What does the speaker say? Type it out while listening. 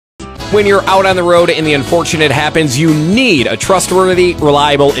When you're out on the road and the unfortunate happens, you need a trustworthy,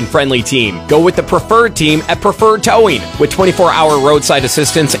 reliable, and friendly team. Go with the Preferred team at Preferred Towing. With 24-hour roadside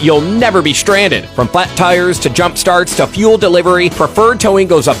assistance, you'll never be stranded. From flat tires to jump starts to fuel delivery, Preferred Towing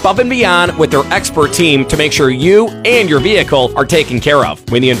goes above and beyond with their expert team to make sure you and your vehicle are taken care of.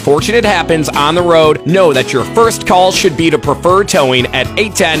 When the unfortunate happens on the road, know that your first call should be to Preferred Towing at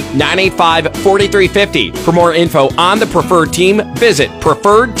 810-985-4350. For more info on the Preferred team, visit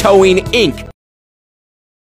PreferredTowingInc.com.